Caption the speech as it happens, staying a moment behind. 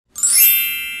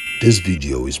This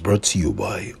video is brought to you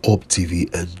by Up TV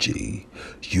NG.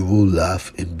 You will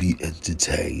laugh and be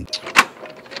entertained.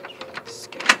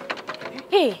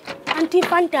 Hey, Auntie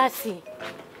Fantasi.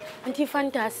 Auntie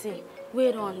Fantasi,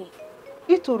 wait on.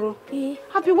 Itoro,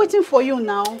 I've been waiting for you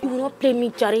now. You will not play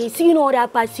me, Jerry. See, you know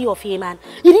that party of him, man.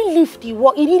 He didn't leave the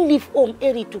work. He didn't leave home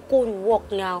early to go and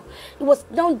work now. He was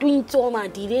down doing some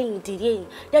and delaying.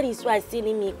 That is why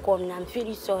seeing me come now. I'm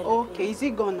very sorry. Okay, is he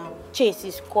gone now? Chase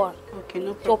is gone. Okay,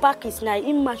 no problem. Your pack is now.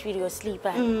 In match with your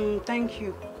sleeper. Thank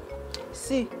you.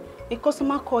 See, a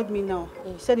customer called me now.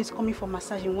 He said he's coming for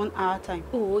massage in 1 hour time.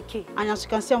 Oh, okay. And as you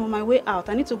can see, I'm on my way out.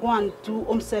 I need to go and do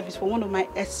home service for one of my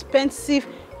expensive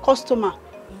customer.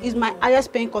 He's my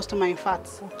highest paying customer, in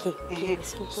fact. Okay.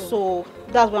 So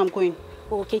that's where I'm going.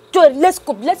 Okay. Joy, let's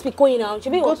go. Let's be going now.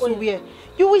 Go to where?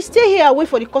 You will stay here and wait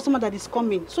for the customer that is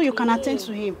coming, so you can attend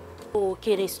to him.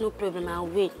 Okay, there's no problem. I'll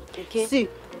wait. Okay. See,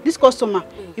 this customer,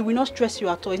 he will not stress you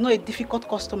at all. He's not a difficult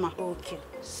customer. Okay.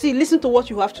 See, listen to what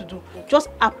you have to do. Just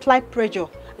apply pressure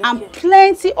and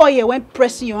plenty oil when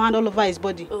pressing your hand all over his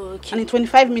body. Okay. And in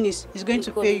 25 minutes, he's going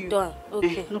to pay you. Done.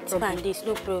 Okay. No problem. There's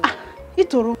no problem.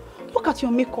 Itoro, look at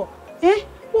your makeup.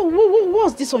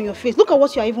 What's this on your face? Look at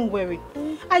what you are even wearing.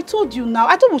 I told you now.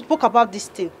 I thought we spoke about this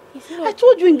thing. I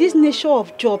told you in this nature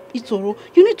of job, Itoro,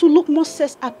 you need to look more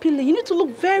sex appealing. You need to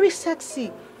look very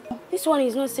sexy. This one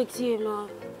is not sexy enough.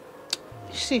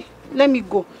 See, let me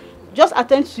go. Just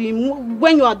attend to him.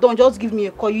 When you are done, just give me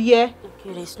a call. You hear?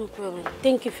 Okay, there's no problem.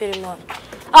 Thank you very much.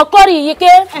 I'll call you,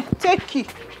 okay? Take it.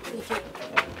 Okay.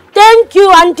 Thank you,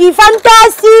 Auntie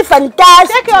Fantasi.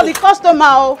 Fantastic. Take care of the customer.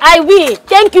 Oh. I will.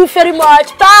 Thank you very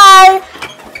much. Bye.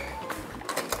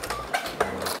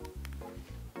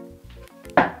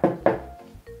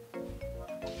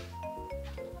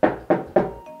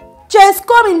 Just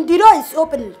come in. The door is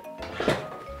open.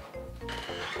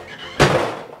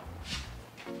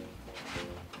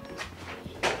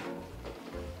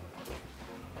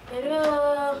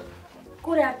 Hello.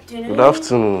 Good afternoon. Good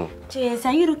afternoon. Jess,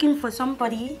 are you looking for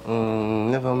somebody?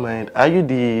 Never mind. Are you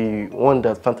the one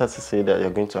that Fantasi said that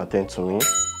you're going to attend to me?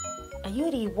 Are you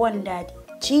the one that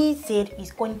she said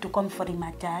is going to come for the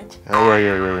massage?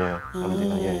 Yeah.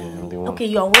 I'm the one. Okay,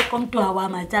 you're welcome to our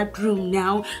massage room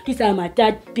now. This is our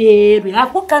massage bed.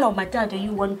 What kind of massage do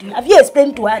you want to? Have you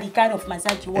explained to her the kind of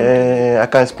massage you want to? I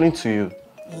can explain to you.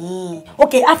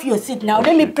 Okay, have your seat now.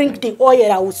 Let me bring the oil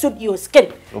that will suit your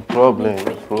skin. No problem.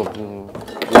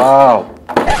 Wow.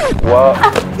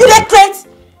 You dey crazy?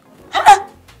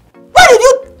 What did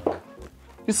you?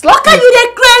 You slapped me. You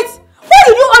dey crazy? Why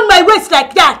did you on my waist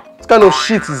like that? What kind of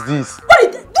shit is this?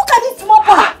 Look at this small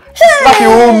boy. Slap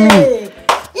you on me.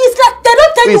 It's like they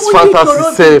don't tell you Please, we need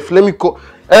Fantasi, safe. Let me go.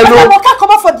 Hello. I can't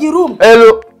come out for the room.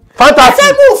 Hello. Fantasi. I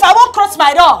say move. I won't cross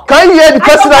my door. Can you hear the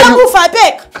person that you? Move. I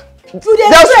beg.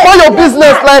 Just spoil your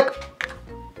business, like.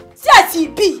 See as he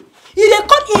be. He dey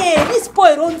cut. This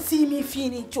boy don't see me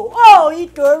finish. Oh,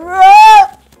 Itoro.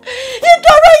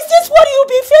 Itoro, is this what you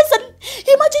be facing?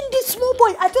 Imagine this small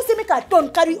boy. I just say make a turn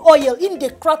carry oil in the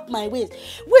crack my waist.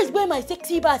 Where's where my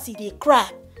sexy Bassey they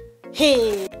crack?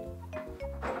 Hey.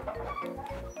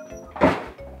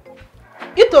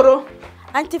 Itoro.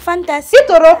 Auntie Fantasi.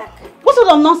 Itoro, what sort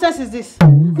of nonsense is this?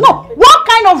 No, what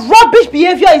kind of rubbish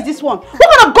behavior is this one?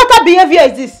 What kind of gutter behavior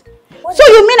is this? So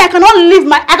you mean I cannot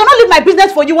leave my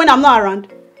business for you when I'm not around?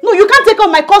 No, you can't take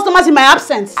on my customers in my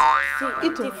absence. See,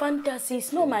 Auntie Fantasi,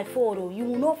 it's not my fault. Oh. You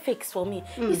will not fix for me.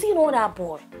 You see, all that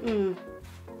boy.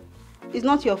 It's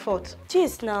not your fault.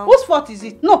 Jeez, now. Whose fault is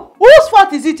it? No, whose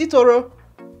fault is it, Itoro?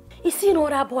 You see,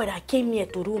 that boy that came here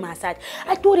to do massage.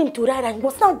 I told him to ride and he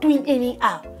was not doing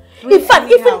anyhow. In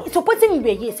fact, even supposing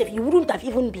we were here, you wouldn't have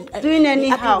even been doing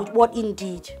anyhow. Happy with what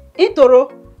indeed.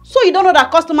 Itoro, so you don't know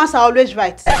that customers are always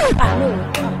right?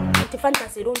 No. Auntie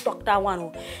Fantasi, don't talk that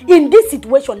one. In this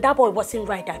situation, that boy wasn't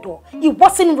right at all. He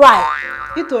wasn't right.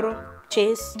 Itoro,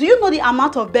 Chase, do you know the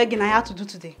amount of begging I had to do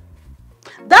today?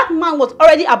 That man was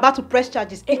already about to press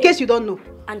charges, in case you don't know.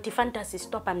 Auntie Fantasi,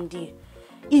 stop him there.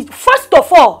 First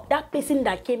of all, that person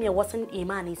that came here wasn't a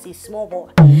man, he's a small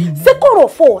boy. Second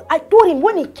of all, I told him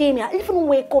when he came here, even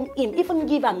welcome him, even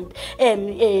give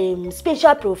him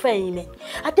special preferment.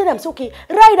 I told him, it's okay,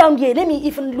 right down here, let me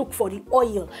even look for the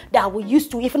oil that we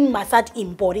used to even massage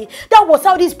him body. That was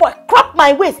how this boy cracked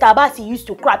my waist, Bassey used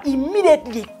to crack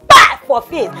immediately. For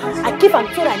face. I give him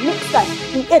so that next time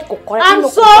he ate correct. And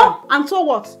so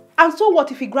what? And so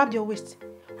what if he grabbed your waist?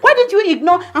 Why did you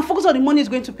ignore and focus on the money he's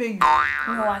going to pay you?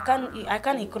 No, I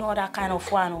can't ignore that kind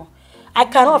of one. I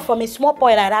cannot from a small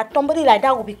boy like that. Somebody like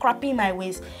that will be crapping my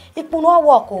waist. It will not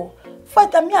work.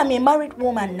 First, I'm a married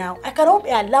woman now. I cannot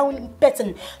be allowing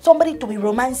somebody to be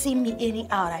romancing me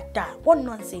anyhow like that. What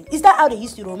nonsense. Is that how they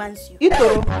used to romance you?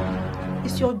 Itoro,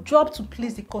 it's your job to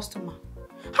please the customer.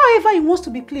 However he wants to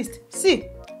be pleased. See,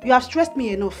 you have stressed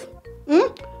me enough.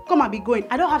 Come and be going.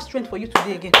 I don't have strength for you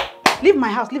today again. Leave my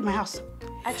house, leave my house.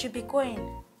 I should be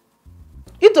going.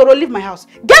 Itoro, leave my house.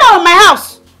 Get out of my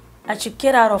house! I should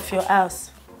get out of your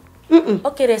house.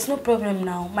 Okay, there's no problem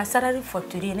now. My salary for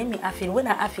today, let me have it. When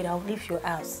I have it, I'll leave your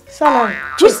house. Salary?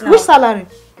 Just Which salary?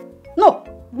 No,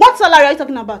 what salary are you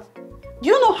talking about? Do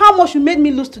you know how much you made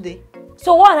me lose today?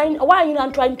 So why are you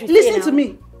not trying to listen to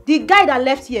me? The guy that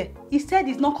left here, he said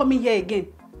he's not coming here again.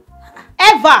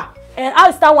 Ever! And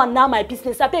I'll start one now my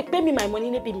business. I pay me my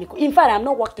money, let me go. In fact, I'm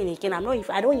not working again. I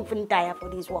don't even tire for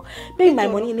this work. Pay me my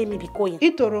money, let me be going.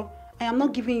 Itoro, I am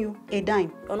not giving you a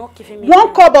dime. You're not giving me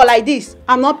one kobo like this.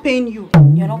 I'm not paying you.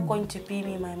 You're not going to pay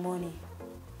me my money.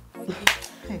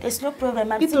 Okay. There's no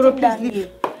problem. I'm Itoro, sitting down please here.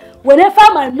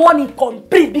 Whenever my money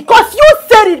complete, because you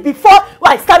said it before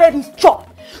I started this job.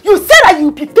 You said that you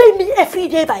will be paying me every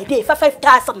day by day for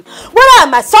 5,000. Whether I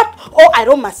massage or I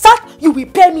don't massage, you will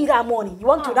pay me that money. You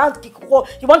want to now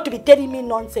you want to be telling me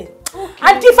nonsense. Okay.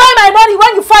 And you find my money.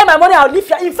 When you find my money, I'll leave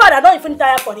you. In fact, I don't even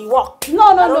tire for the work.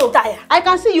 No. Tire. I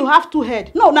can see you have two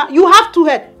heads. No, now you have two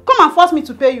heads. Come and force me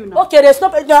to pay you now. Okay, it's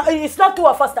not two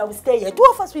of us that will stay here. Two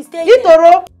of us will stay here.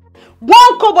 Itoro,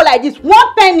 one kobo like this,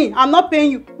 one penny, I'm not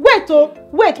paying you. Wait.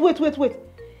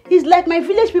 It's like my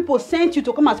village people sent you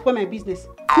to come and spoil my business.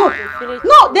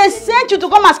 No, they sent you to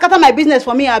come and scatter my business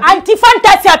for me. Auntie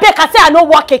Fantasi, I say I no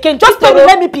work again. Just tell me,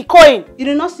 let me be going. You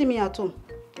did not see me at home.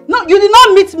 No, you did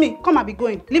not meet me. Come and be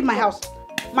going. Leave my house.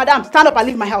 Madam, stand up and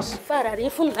leave my house. Father, they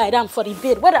even lie down for the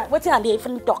bed. What are they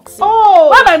even talking? Oh.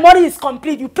 When my money is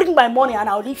complete, you bring my money and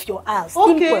I'll leave your house.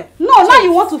 Okay. No, now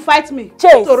you want to fight me.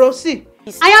 Itoro, see.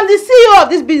 I am the CEO of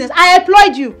this business. I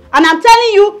employed you. And I'm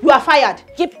telling you, you are fired.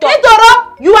 Keep talking.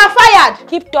 Itoro, you are fired.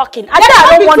 Keep talking. I said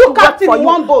I don't want to work for you.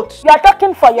 One boat. You are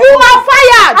talking for your You own. are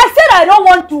fired. I said I don't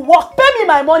want to work. Pay me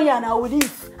my money and I will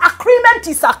leave. Agreement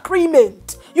is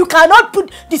agreement. You cannot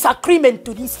put disagreement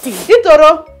to this thing.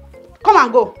 Itoro, come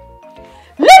and go.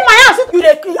 Leave my house.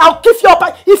 I'll give you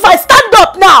up. If I stand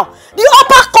up now, the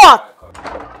uppercut.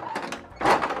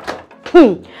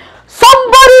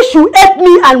 Somebody should help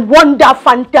me and warn that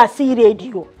Fantasi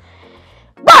radio.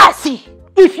 Bassey,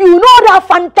 if you know that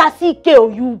Fantasi girl,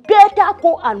 you better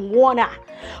go and warn her.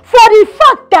 For the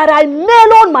fact that I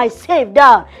melon myself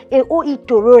down in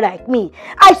Itoro like me,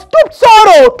 I stooped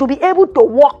sorrow to be able to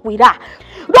walk with her.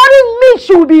 Doesn't mean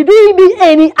she will be doing me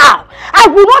anyhow. I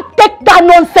will not take that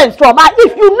nonsense from her.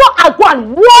 If you know I go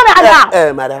and warn her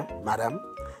now. Madam,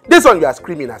 this one you are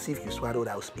screaming as if you swallowed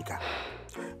our speaker.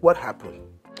 What happened?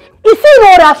 You see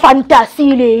all that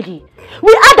Fantasi lady?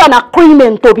 We had an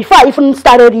agreement before I even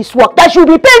started this work that she will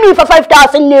be paying me for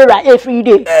 5,000 naira every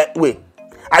day. Wait.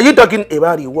 Are you talking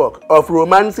about the work of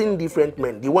romancing different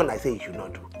men? The one I say you should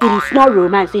not do. It is not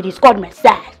romance, it is called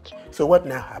massage. So what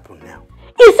now happened now?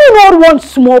 You see not one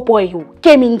small boy who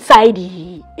came inside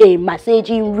the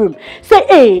massaging room. Say,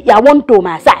 hey, I want to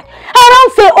massage. I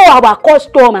don't say, oh, our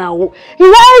customer.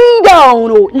 Lie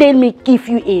down, oh, let me give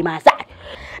you a massage.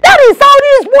 That is how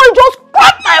this boy just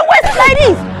cracked my waist like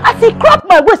this. As he cracked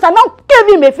my waist, I now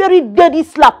gave him a very dirty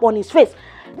slap on his face.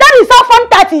 That is how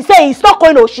Fantasi say she's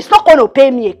not going to pay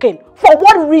me again. For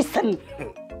what reason?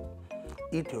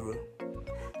 Itoro,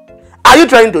 are you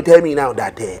trying to tell me now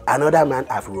that another man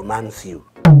have romanced you?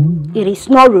 It is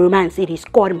not romance, it is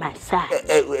called massage.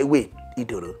 Wait,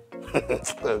 Itoro.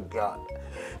 Oh God.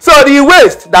 So the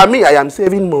waste that I am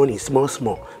saving money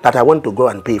small that I want to go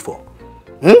and pay for.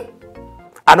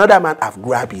 Another man have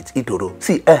grabbed it, Itoro.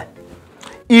 See,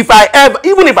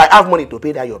 even if I have money to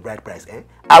pay that your bride price,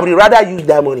 I would rather use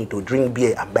that money to drink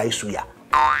beer and buy suya.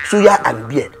 Suya and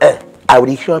beer, I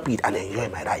will shop it and enjoy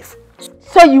my life.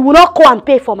 So you will not go and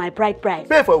pay for my bride price?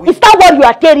 Pay for which? Is that what you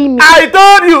are telling me? I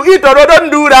told you, Itoro, don't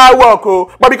do that work,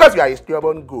 oh. But because you are a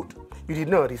stubborn goat, you did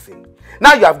not listen.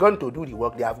 Now you have gone to do the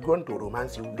work, they have gone to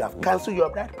romance you, you have cancelled your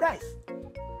bride price.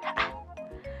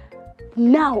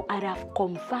 Now I have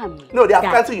confirmed. No, they have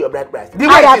cancelled your bride price. The way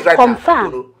I it have is right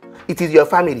confirmed. Now, it is your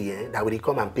family that will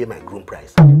come and pay my groom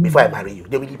price before I marry you.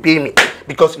 They will pay me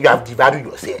because you have devalued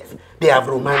yourself. They have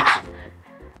romanced you.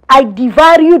 I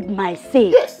devalued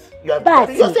myself. Yes, you have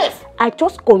devalued yourself. I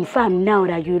just confirm now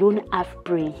that you don't have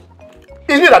brain.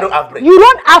 It's me that don't have brain. You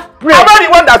don't have brain. I'm not the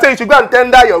one that said you should go and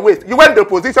tender your waist. You went to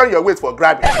position your waist for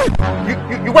grabbing.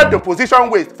 You went to position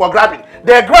waist for grabbing.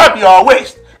 They grab your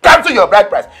waist. Cancel your bride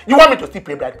price. You want me to still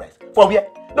pay bride price? For where?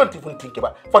 Don't even think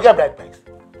about it. Forget bride price.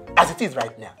 as it is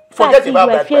right now. Forget about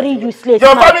that. Very useless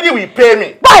your man. family will pay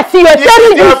me. Bassey, you're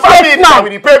very useless man.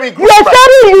 You're very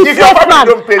useless man.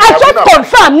 I just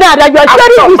confirm now that you're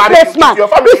very useless man.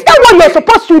 Is that what you're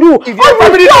supposed to do? Or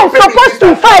you're supposed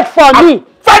to fight for me?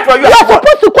 Fight for you. You're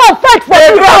supposed to come fight for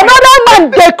me. Another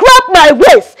man, they crop my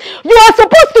waist. You are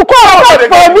supposed to come fight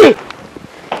for me.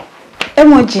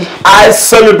 Emoji. I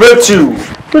celebrate you.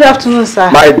 Good afternoon,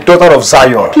 sir. My daughter of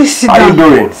Zion. Please sit down. How are you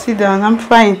doing? Sit down. I'm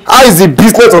fine. How is the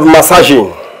business of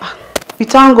massaging? We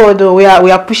thank God, though. We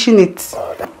are pushing it.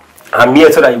 I'm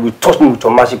here so that you will touch me with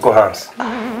your magical hands.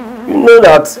 You know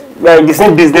that we are in the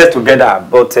same business together,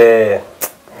 but the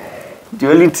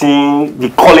only thing, the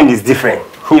calling is different.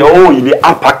 Your own, you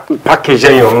be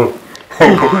packaging your own.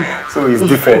 So it's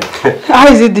different. How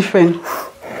is it different?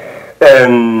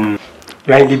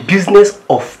 You are in the business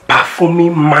of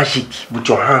performing magic with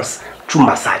your hands through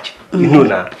massage. You know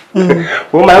now.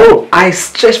 Well, my own, I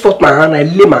stretch forth my hand, I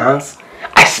lay my hands,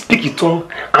 I speak in tongue,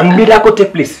 and miracle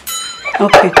take place.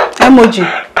 Okay. Emoji,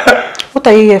 what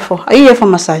are you here for? Are you here for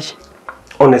massage?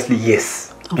 Honestly,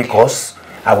 yes. Okay. Because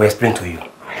I will explain to you.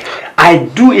 I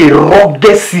do a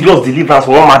rugged, serious deliverance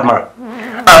for one madman.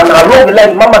 And along the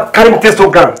line, Mama carry me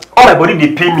testogram. All my body,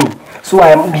 they pay me. So I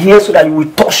am here so that you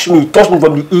will touch me from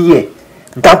the ear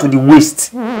down to the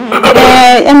waist.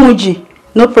 Emoji,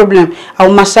 no problem. I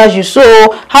will massage you. So,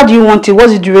 how do you want it?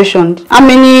 What's the duration? How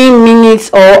many minutes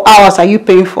or hours are you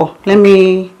paying for? Let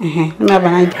me have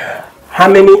an idea. How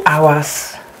many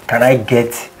hours can I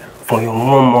get for your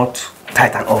 1 month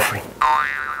tithe and offering?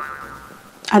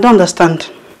 I don't understand.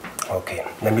 Okay,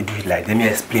 let me do it like, let me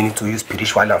explain it to you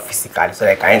spiritually and physically so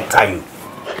that I can enter you.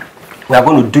 We are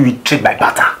going to do it trade by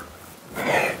barter.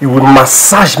 You will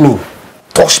massage me,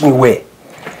 touch me where.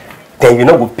 Then you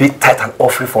know we'll pay tithe and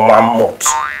offering for 1 month.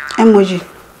 Emoji.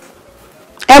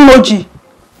 Emoji.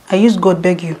 I use God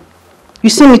beg you. You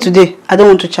see me today, I don't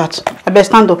want to chat. I better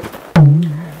stand up.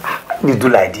 You do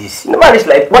like this. You know what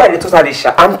like when I talk like this,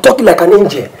 I'm talking like an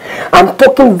angel. I'm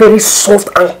talking very soft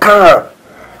and calm.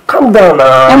 Calm down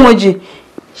now. Emoji.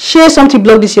 Share something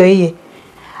block this your ear.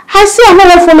 I say I'm not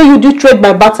going to follow you do trade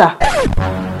by barter.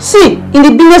 See, in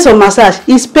the business of massage,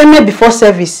 it's payment before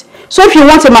service. So if you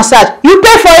want a massage, you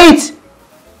pay for it.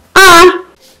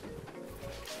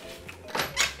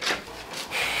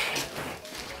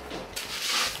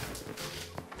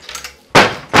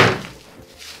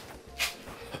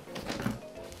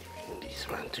 These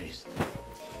countries,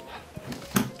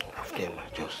 of them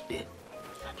are just dead.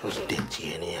 Just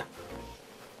dirty in here.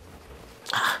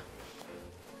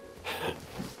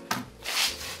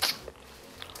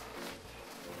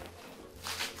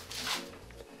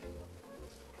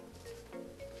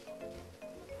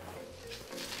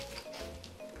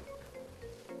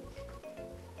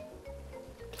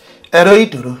 Hello,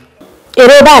 Itoro.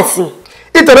 Hello, Bassey.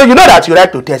 Itoro, you know that you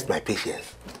like to test my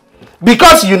patience.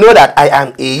 Because you know that I am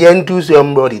a yentu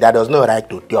somebody that does not like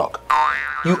to talk.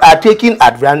 You are taking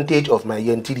advantage of my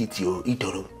yentility,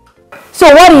 Itoro. So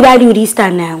what did I do this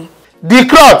time now? The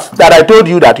clothes that I told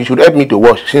you that you should help me to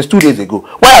wash since 2 days ago,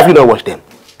 why have you not washed them?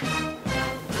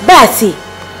 Bassey,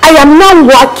 I am not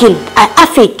working. I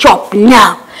have a job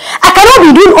now. I cannot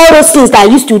be doing all those things that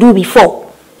I used to do before.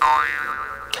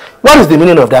 What is the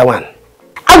meaning of that one?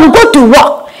 I will go to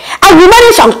work. I will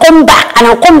manage and come back, and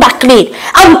I'll come back clean.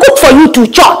 I will cook for you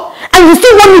to chop. And you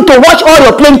still want me to wash all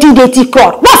your plenty dirty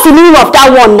clothes. What's the meaning of that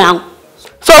one now?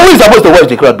 So who is supposed to wash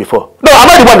the cloth before? No, am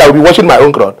I the one that will be washing my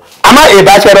own cloth? Am I a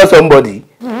bachelor or somebody?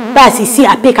 Bassey, see,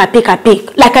 I pick.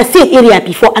 Like I said earlier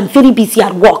before, I'm very busy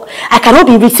at work. I cannot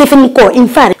be receiving call. In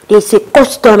fact, there's a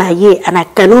customer here, and I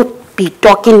cannot be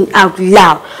talking out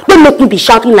loud. Don't make me be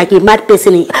shouting like a mad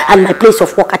person at my place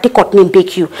of work. I take out name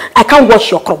bake you. I can't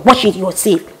wash your clothes. Wash it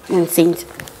yourself. Nonsense.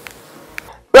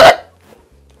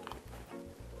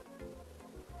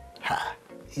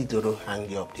 Itoro,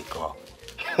 hang up the call.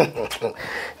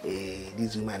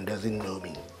 This woman doesn't know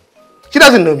me. She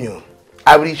doesn't know me.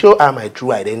 I will show her my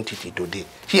true identity today.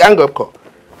 She hang up call.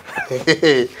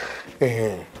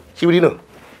 She will know.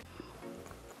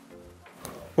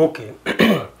 Okay.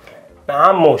 Now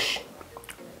how much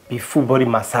be full body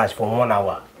massage for 1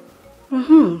 hour?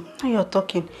 Now you're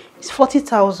talking. It's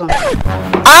 40,000. Move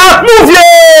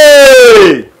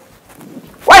here!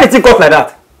 Why did it cost like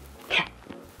that?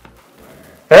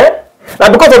 Now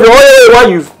because of the oil, why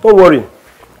you? Don't worry.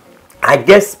 I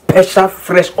get special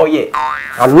fresh oil.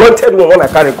 Anointed one when I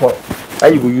carry come.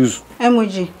 That you go use.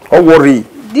 Emoji. Don't worry.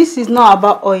 This is not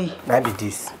about oil. Maybe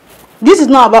this. This is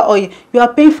not about oil. You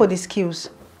are paying for the skills.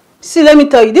 See, let me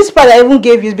tell you, this part I even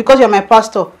gave you is because you're my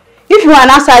pastor. If you are an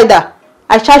outsider,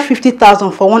 I charge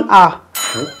 50,000 for 1 hour.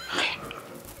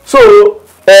 So,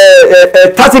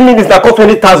 30 minutes that cost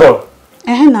 20,000.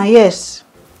 Now yes.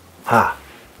 Ah.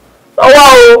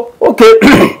 Oh, wow. Okay.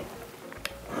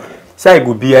 Say it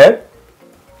go be I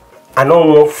don't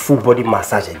want full body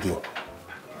massage again.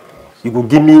 You go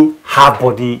give me half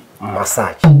body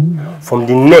massage from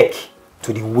the neck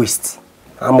to the waist.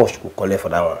 How much you go collect for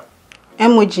that one?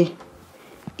 Emoji.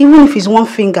 Even if it's one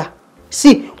finger.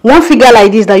 See, one finger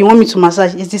like this that you want me to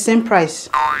massage is the same price.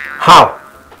 How?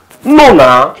 No,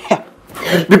 nah.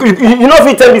 Because you know if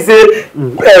you tell me say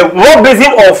one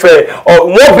basin of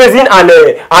one basin and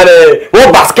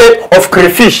one basket of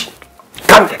crayfish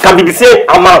can be the same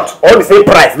amount or the same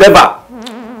price, never.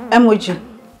 Emoji,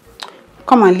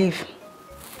 come and leave.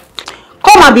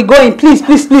 Come and be going, please,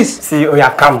 please, please. See, oh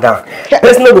yeah, calm down.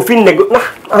 Let's not go feel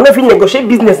I don't feel negotiate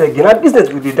business again. I business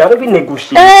with you. I don't feel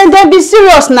negotiate. Then be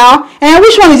serious now. And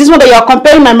which one is this one that you are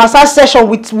comparing my massage session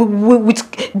with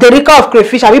the rica of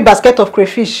crayfish? Are we basket of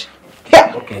crayfish?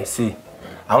 Yeah. Okay, see,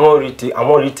 I want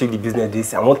to retake the business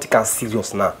this. I want to take it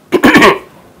serious now. I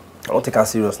want to take it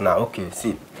serious now. Okay,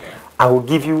 see, I will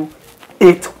give you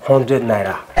 800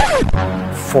 naira.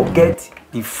 Forget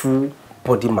the full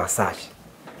body massage.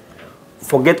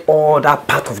 Forget all that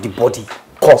part of the body.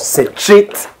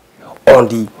 Concentrate on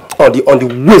the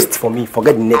waist for me.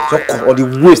 Forget the neck. Just on the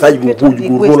waist that you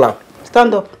go roll up.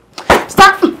 Stand up.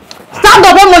 Stand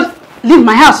up, Emoji. Leave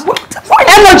my house.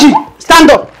 Emoji, stand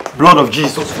up. Blood of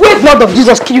Jesus. Wait, blood of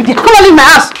Jesus, kill you there. Come on, leave my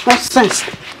house. Nonsense.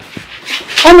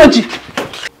 Emoji.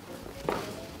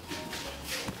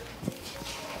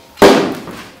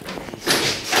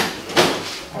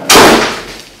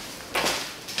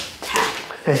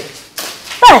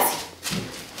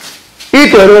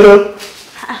 Itoro,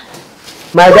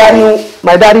 my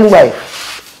darling wife.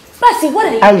 Bassey, what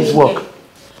are you How doing is work? here?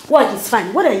 Work is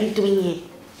fine. What are you doing here?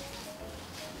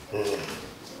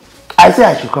 I say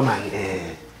I should come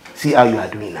and see how you are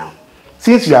doing now.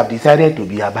 Since you have decided to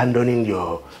be abandoning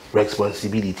your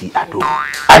responsibility at home,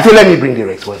 I say let me bring the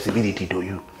responsibility to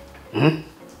you.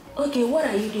 Okay, what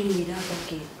are you doing without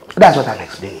okay? That's what I'm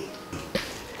explaining.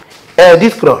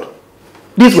 This cloth,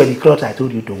 these were the clothes I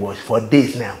told you to wash for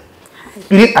days now.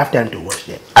 You didn't have time to wash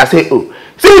them. I say, oh,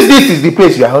 since this is the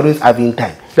place you are always having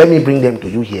time, let me bring them to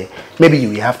you here. Maybe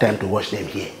you will have time to wash them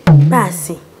here.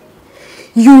 Bassey,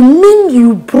 you mean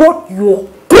you brought your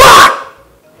cloth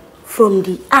from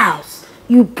the house?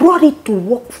 You brought it to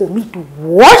work for me to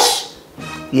wash?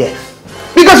 Yes.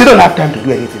 Because you don't have time to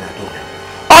do anything at home.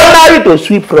 Ordinary to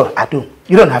sweep floor at home.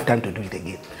 You don't have time to do it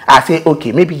again. I say,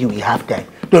 okay, maybe you will have time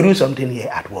to do something here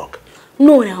at work.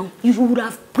 No, now, you would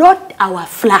have brought our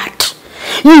flat.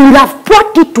 You would have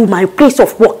brought it to my place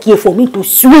of work here for me to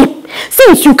sweep.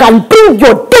 Since you can bring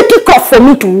your dirty cloth for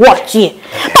me to wash here.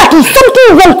 But is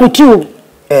something wrong with you?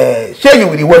 Say you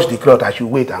will wash the cloth, I should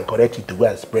wait and correct it to go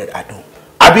and spread at home.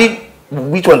 Abi,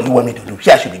 which one do you want me to do?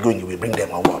 Say I should be going, you will bring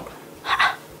them on work.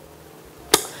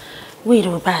 Wait,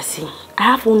 Bassey, I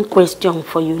have one question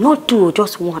for you. Not two,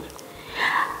 just one.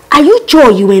 Are you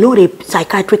sure you were not a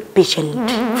psychiatric patient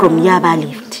from Yaba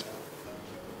Lift?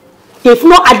 They've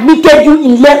not admitted you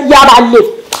in Yaba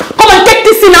Lift. Come and take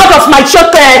this thing out of my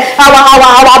shop,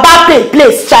 our back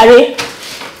place, Charlie.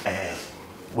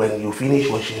 When you finish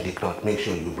washing the cloth, make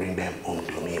sure you bring them home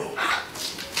to me.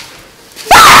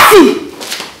 Bassey!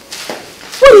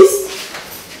 What is?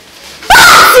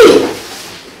 Bassey!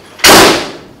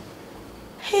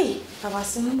 Hey, Baba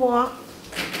Simba.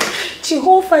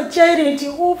 Jehovah Jireh,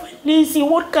 Jehovah Nisi,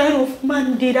 what kind of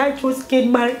man did I just get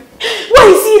married? Why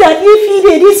is it that if he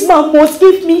did, this man must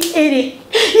give me headache?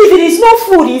 If it is no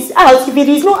food, it's house. If it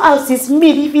is no house, it's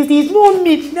meat. If it is no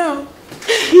meat now,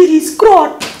 it is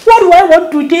God. What do I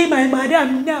want to tell my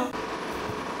madam now?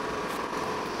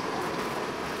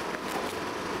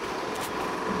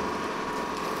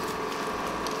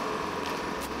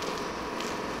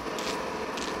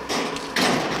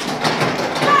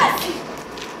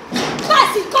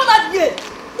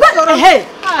 Hey,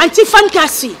 Auntie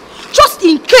Fantasi, just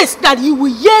in case that you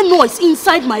will hear noise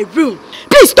inside my room,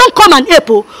 please don't come and help.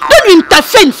 Don't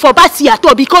intervene for Bassey at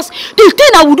all, because the thing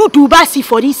I will do to Bassey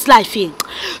for this life,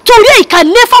 today he can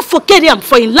never forget him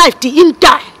for in life till he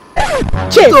die.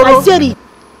 Chase, I said it.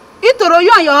 Itoro,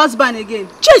 you and your husband again.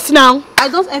 Chase now. I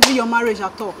don't envy your marriage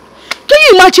at all. Can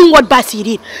you imagine what Bassey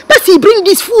did? Bassey bring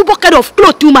this full bucket of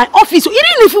clothes to my office. He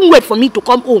didn't even wait for me to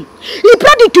come home. He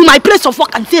brought it to my place of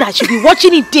work and said I should be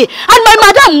watching it there. And my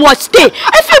madam was there.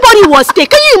 Everybody was there.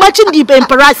 Can you imagine the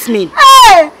embarrassment?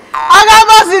 Hey! Oga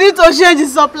Bassey need to change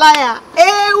his supplier.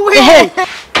 Hey, wait!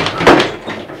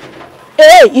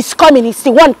 Hey, he's coming. He's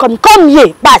the one coming. Come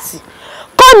here, Bassey.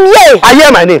 Come here. I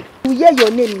hear my name. You hear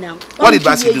your name now. What did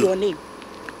Bassey do? Your name.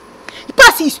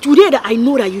 Because it's today that I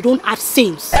know that you don't have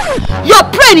sense. Your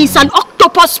brain is an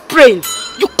octopus brain.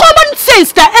 You common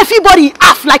sense that everybody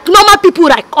have, like normal people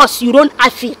like us, you don't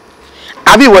have it.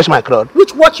 Have you washed my clothes?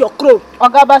 Which watch your clothes?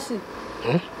 Oga Bassey,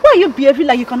 why are you behaving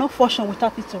like you cannot function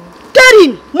without Itoro? Tell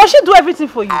him. Must she do everything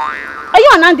for you? Are you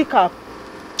an handicap?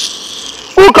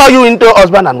 Who call you into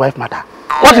husband and wife matter?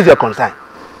 What is your concern?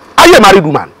 Are you a married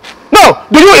woman? No.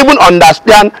 Do you even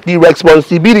understand the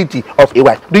responsibility of a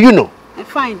wife? Do you know?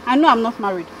 Fine, I know I'm not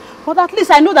married. But at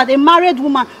least I know that a married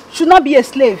woman should not be a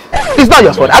slave. It's not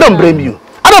your fault. I don't blame you.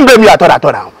 I don't blame you at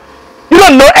all now. You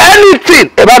don't know anything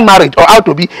about marriage or how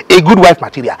to be a good wife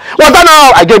material. Was that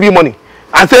now I gave you money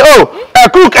and say, oh,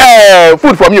 cook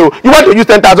food from you. You want to use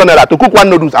 10,000 naira to cook 1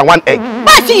 noodles and 1 egg.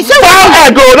 Fowl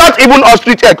egg, oh, not even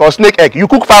ostrich egg or snake egg. You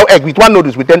cook fowl egg with 1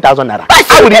 noodles with 10,000 naira.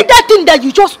 How would that thing that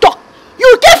you just talk? You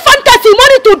give Fantasi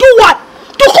money to do what?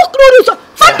 To cook noodles.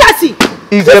 Fantasi.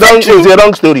 It's a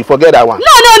wrong story. Forget that one. No.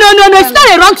 It's not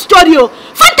a wrong story.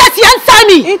 Fantasi, answer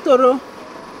me. Itoro,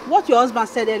 what your husband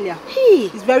said earlier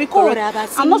is very correct.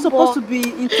 I'm not supposed to be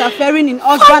interfering in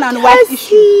husband and wife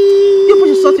issue. You put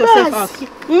to sort yourself out.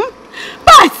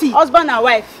 Bassey. Husband and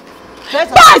wife.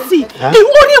 Bassey, the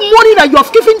only money that you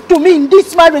have given to me in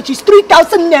this marriage is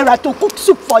 3,000 naira to cook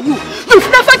soup for you. You've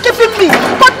never given me,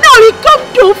 but now you come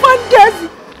to Fantasi.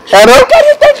 Hello? Can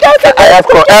you take 10,000 naira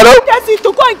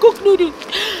to go and cook noodles?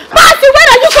 Bassey, when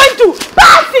are you going to?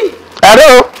 Bassey!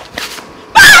 Hello?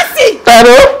 Bassey!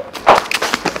 Hello?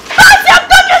 Bassey, I'm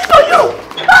talking to you!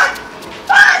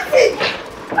 Bassey!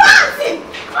 Bassey!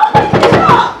 Open the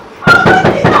door! Open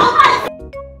the door!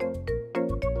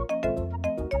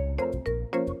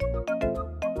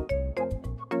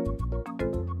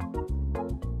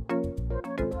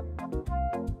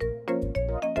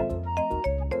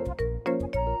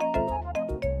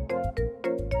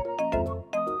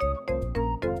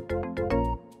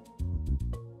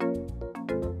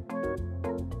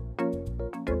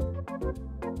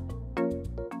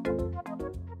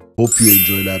 Hope you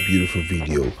enjoyed that beautiful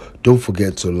video. Don't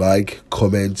forget to like,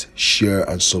 comment, share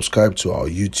and subscribe to our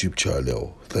YouTube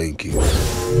channel. Thank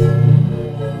you.